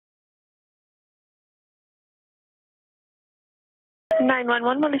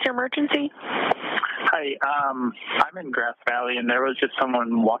911, what is your emergency? Hi, I'm in Grass Valley, and there was just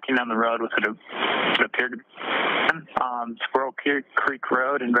someone walking down the road with it appeared to be on Squirrel Creek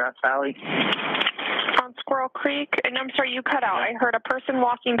Road in Grass Valley. On Squirrel Creek? And I'm sorry, you cut out. I heard a person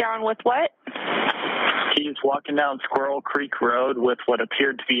walking down with what? He's walking down Squirrel Creek Road with what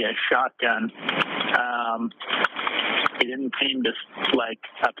appeared to be a shotgun. He didn't seem to,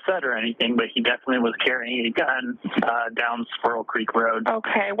 upset or anything, but he definitely was carrying a gun down Squirrel Creek Road.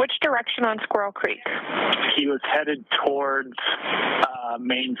 Okay. Which direction on Squirrel Creek? He was headed towards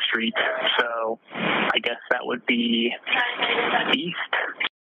Main Street, so I guess that would be east.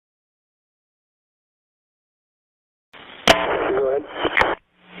 Go ahead.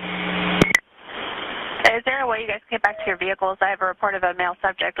 Is there a way you guys can get back to your vehicles? I have a report of a male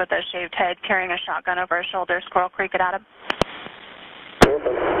subject with a shaved head carrying a shotgun over his shoulder, Squirrel Creek at Adam.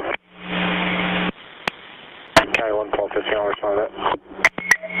 County 11215, I'll respond to that.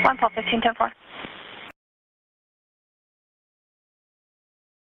 11215, 10-4.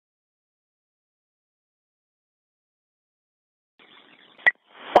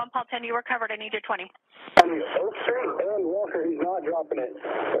 110, you were covered. I need your 20. Oak Street and Walker, he's not dropping it.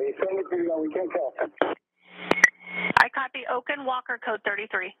 He's saying it through, we can't tell. I copy Oak and Walker, code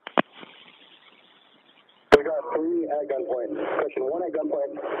 33. We got 3 at gunpoint. Question 1 at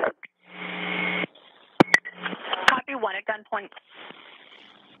gunpoint. Copy 1 at gunpoint.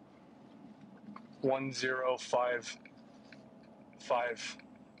 1055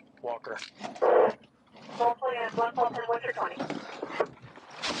 Walker. 110, what's your 20?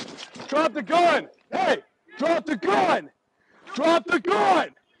 Drop the gun! Hey! Drop the gun! Drop the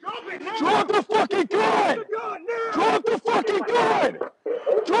gun! Drop the fucking gun! Drop the fucking gun!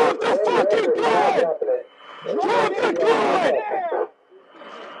 Drop the fucking gun! Drop the gun!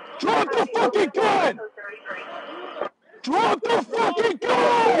 Drop the fucking gun! Drop the fucking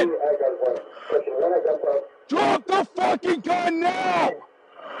gun! Drop the fucking gun now!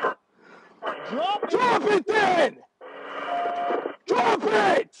 Drop it then! Drop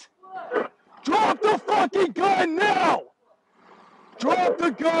it! Drop the fucking gun now! Drop the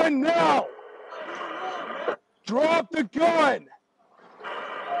gun now! Drop the gun!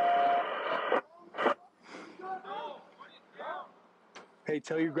 Hey,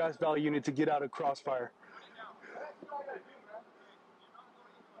 tell your Grass Valley unit to get out of crossfire.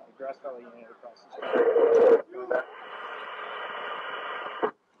 Grass Valley unit across.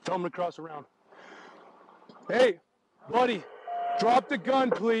 Tell them to cross around. Hey, buddy, drop the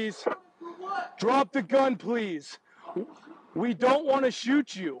gun, please. Drop the gun, please. We don't want to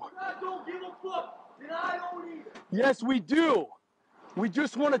shoot you. I don't give a fuck, and I don't either. Yes, we do. We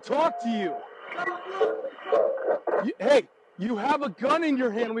just want to talk to you. Hey, you have a gun in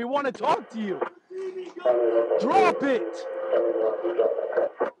your hand. We want to talk to you. Drop it.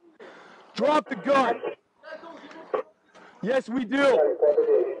 Drop the gun. Yes, we do.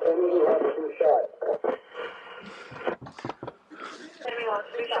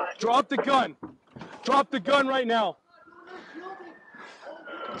 Drop the gun. Drop the gun right now.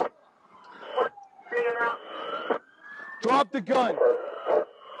 Drop the gun.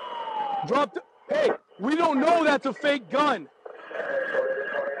 Drop the... Hey, we don't know that's a fake gun.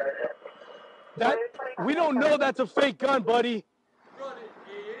 We don't know that's a fake gun, buddy.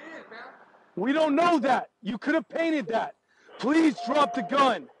 We don't know that. You could have painted that. Please drop the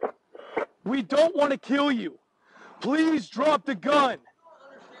gun. We don't want to kill you. Please drop the gun.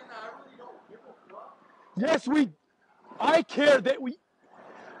 Yes, I care that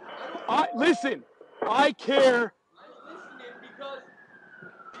listen, I care.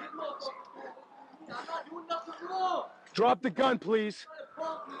 Drop the gun, please.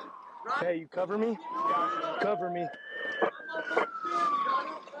 Hey, you cover me? Cover me.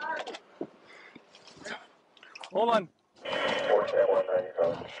 Hold on.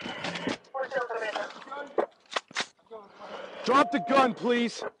 Drop the gun,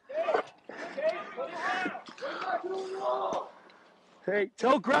 please. Hey,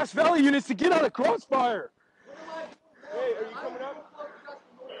 tell Grass Valley units to get out of crossfire. Hey, are you coming up?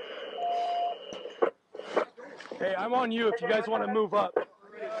 Hey, I'm on you if you guys want to move up.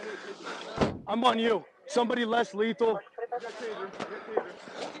 I'm on you. Somebody less lethal.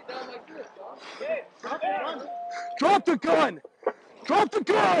 Drop the gun! Drop the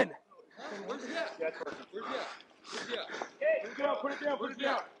gun! Where's he at? Where's he at? Hey, put it down, put it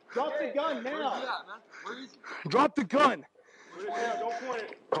down. Drop the gun now. Where's he at, man? Where is he? Drop the gun! Put it down, don't point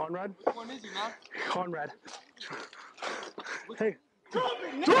it. Conrad? Which one is he, man? Conrad. Hey. Drop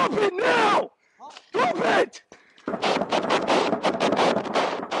it now! Drop it now! Drop it!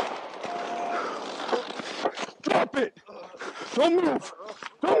 Drop it! Don't move!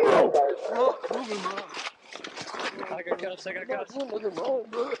 Don't move! I got cuts.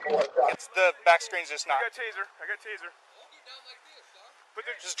 It's the back screen's just not. I got taser.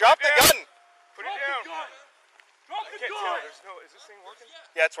 Just drop the gun! Put it down. Drop the gun! Is this thing working?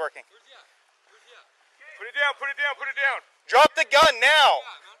 Yeah, it's working. Put it down. Drop the gun now!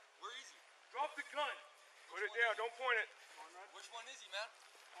 Drop the gun. Put it down. Don't point it. Which one is he, man?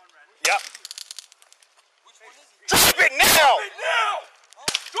 Yep. Which one is he? Drop it now!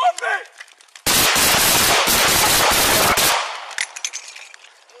 Drop it!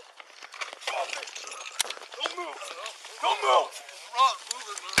 Don't move.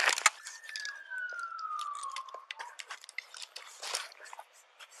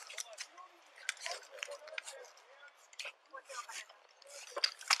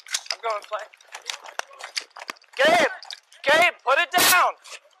 I'm going to play. Gabe, put it down.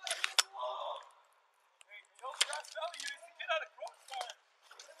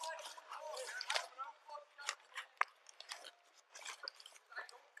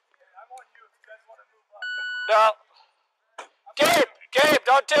 No. Gabe,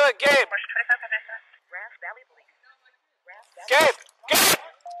 don't do it, Gabe.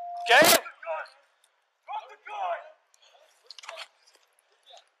 Gabe.